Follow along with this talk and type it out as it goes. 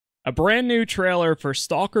A brand new trailer for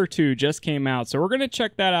Stalker 2 just came out, so we're going to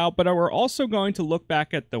check that out, but we're also going to look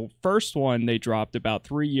back at the first one they dropped about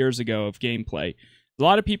 3 years ago of gameplay. A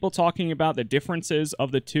lot of people talking about the differences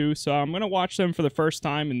of the two, so I'm going to watch them for the first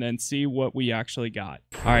time and then see what we actually got.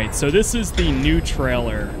 Alright, so this is the new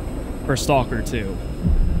trailer for Stalker 2.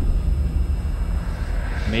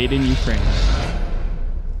 Made in Ukraine.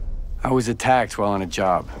 I was attacked while on a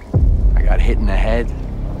job. I got hit in the head,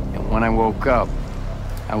 and when I woke up,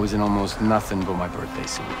 I was in almost nothing but my birthday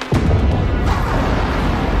suit.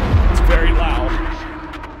 It's very loud.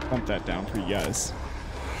 Bump that down for you guys.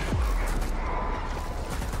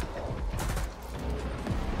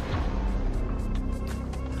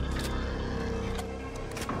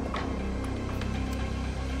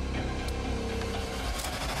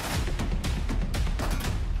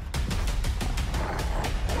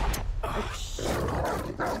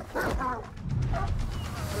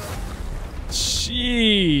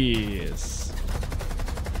 Jeez.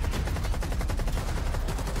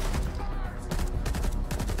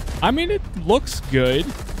 I mean, it looks good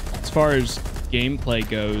as far as gameplay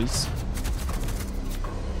goes.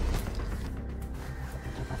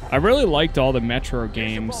 I really liked all the Metro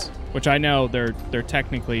games, which I know they're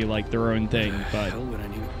technically like their own thing, but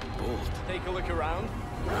take a look around.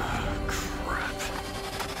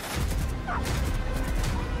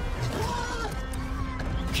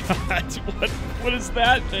 God, what is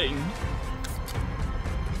that thing?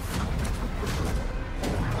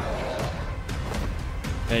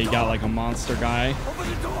 Hey, you got like a monster guy. Open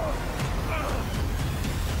the door.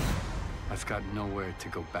 I've got nowhere to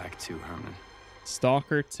go back to, Herman.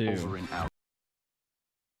 Stalker 2. Over and out.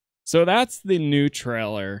 So that's the new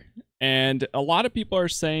trailer, and a lot of people are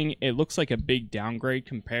saying it looks like a big downgrade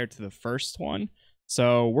compared to the first one.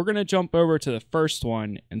 So we're gonna jump over to the first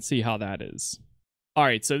one and see how that is.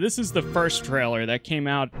 Alright, so this is the first trailer that came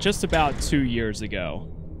out just about 2 years ago.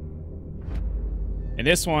 And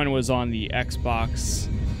this one was on the Xbox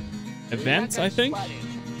event, I think.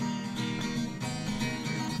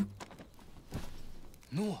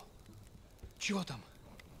 Ну, чё там?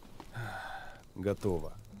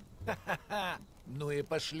 Готово. Ну и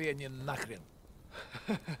пошли они нахрен.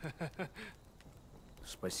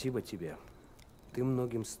 Спасибо тебе. Ты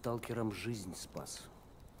многим сталкерам жизнь спас.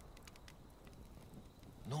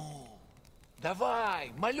 Ну,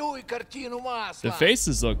 давай, малюй картину масла. The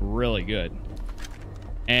faces look really good.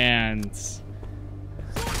 And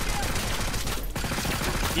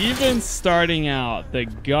even starting out, the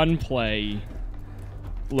gunplay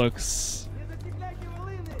looks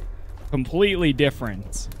completely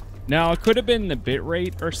different. Now, it could have been the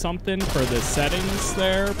bitrate or something for the settings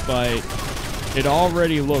there, but it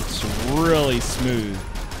already looks really smooth.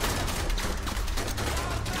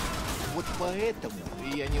 Вот поэтому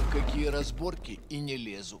я ни в какие разборки и не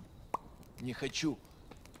лезу. Не хочу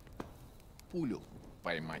пулю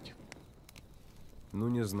поймать. Ну,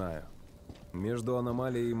 не знаю. Между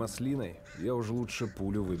аномалией и маслиной я уже лучше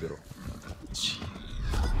пулю выберу.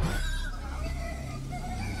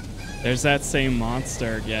 There's that same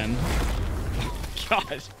monster again.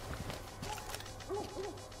 God.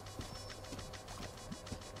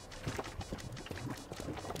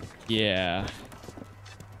 Yeah.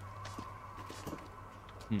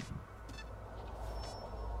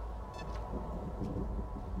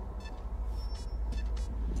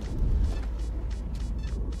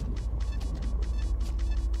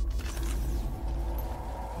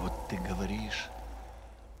 Вот ты говоришь,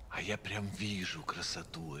 а я прям вижу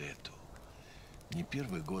красоту эту. Не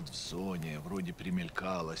первый год в зоне, вроде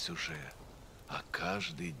примелькалась уже, а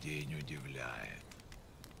каждый день удивляет.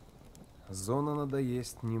 Зона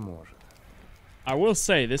надоесть не может. I will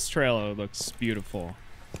say, this trailer looks beautiful.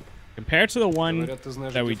 Compared to the one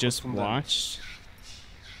that we just watched.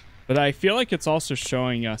 But I feel like it's also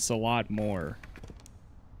showing us a lot more.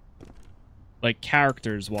 Like,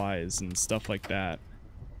 characters-wise and stuff like that.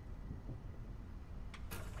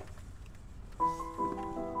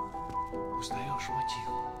 Узнаешь мотив?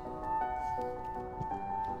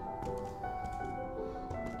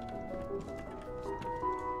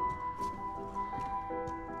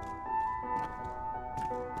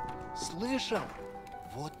 Слышал?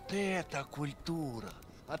 Вот это культура!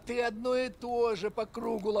 А ты одно и то же по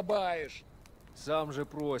кругу лобаешь. Сам же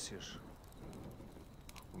просишь.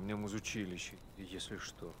 У меня музучилище, если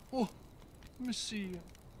что. О, месье,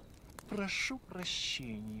 прошу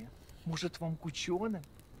прощения. Может, вам к ученым?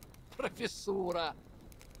 Профессура.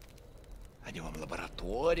 Они вам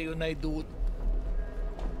лабораторию найдут.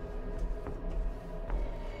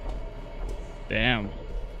 Damn.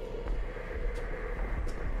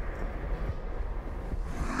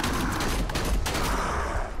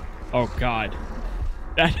 Oh God.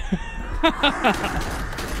 That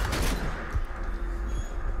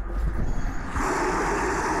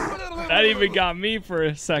That even got me for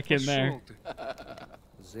a second there.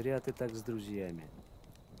 Зря ты так с друзьями.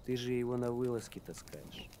 Ты же его на вылазки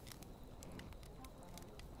таскаешь.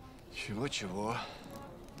 Чего-чего,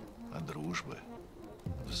 а дружбы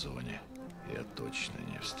в зоне я точно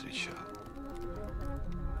не встречал.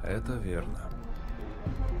 Это верно.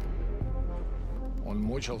 Он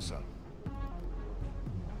мучился?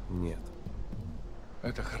 Нет.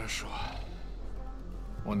 Это хорошо.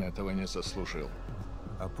 Он этого не заслужил.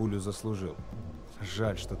 А пулю заслужил.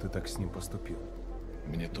 Жаль, что ты так с ним поступил.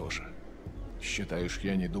 Мне тоже. Считаешь,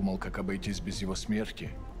 я не думал, как обойтись без его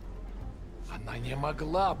смерти? Она не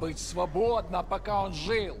могла быть свободна, пока он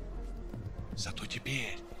жил. Зато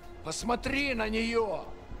теперь посмотри на нее.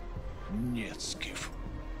 Нет, Скиф,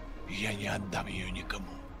 я не отдам ее никому.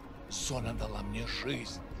 Зона дала мне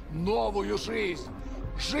жизнь, новую жизнь.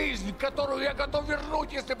 Жизнь, которую я готов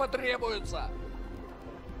вернуть, если потребуется.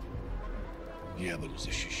 Я буду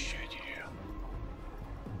защищать ее.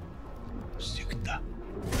 Всегда.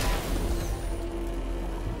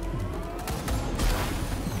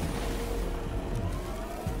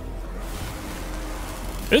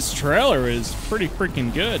 This trailer is pretty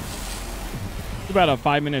freaking good. It's about a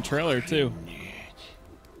 5-minute trailer too.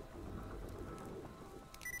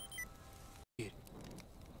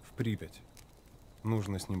 В Припять.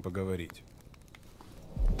 Нужно с ним поговорить.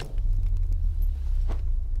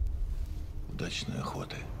 Удачной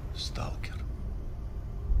охоты, сталкер.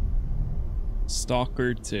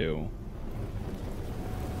 Stalker 2.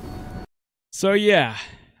 So yeah,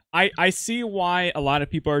 I see why a lot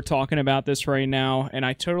of people are talking about this right now, and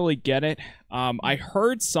I totally get it. I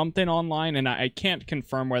heard something online, and I can't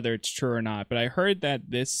confirm whether it's true or not, but I heard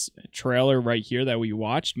that this trailer right here that we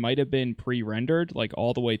watched might have been pre-rendered, like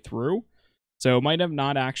all the way through. So it might have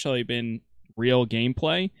not actually been real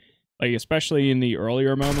gameplay, like especially in the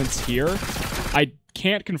earlier moments here. I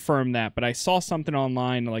can't confirm that, but I saw something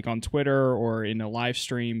online, like on Twitter or in a live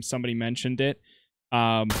stream, somebody mentioned it.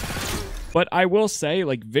 But I will say,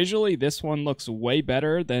 like, visually, this one looks way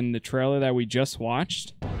better than the trailer that we just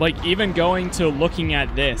watched. Like, even going to looking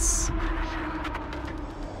at this,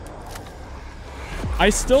 I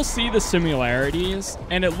still see the similarities,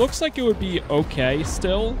 and it looks like it would be okay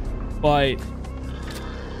still, but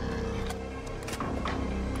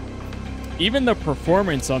even the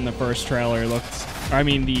performance on the first trailer looked, I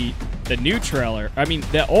mean, the new trailer, I mean,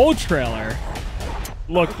 the old trailer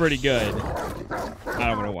looked pretty good. I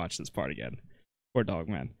don't want to watch this part again. Poor dog,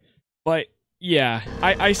 man. But yeah,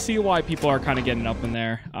 I see why people are kind of getting up in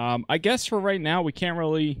there. I guess for right now, we can't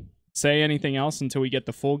really say anything else until we get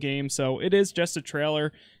the full game. So it is just a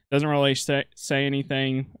trailer. Doesn't really say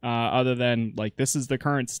anything other than, like, this is the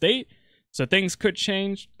current state. So things could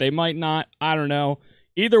change. They might not. I don't know.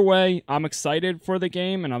 Either way, I'm excited for the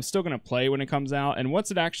game, and I'm still going to play when it comes out. And once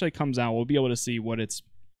it actually comes out, we'll be able to see what it's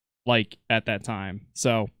like at that time.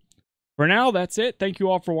 So for now, that's it. Thank you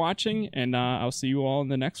all for watching, and I'll see you all in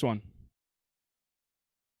the next one.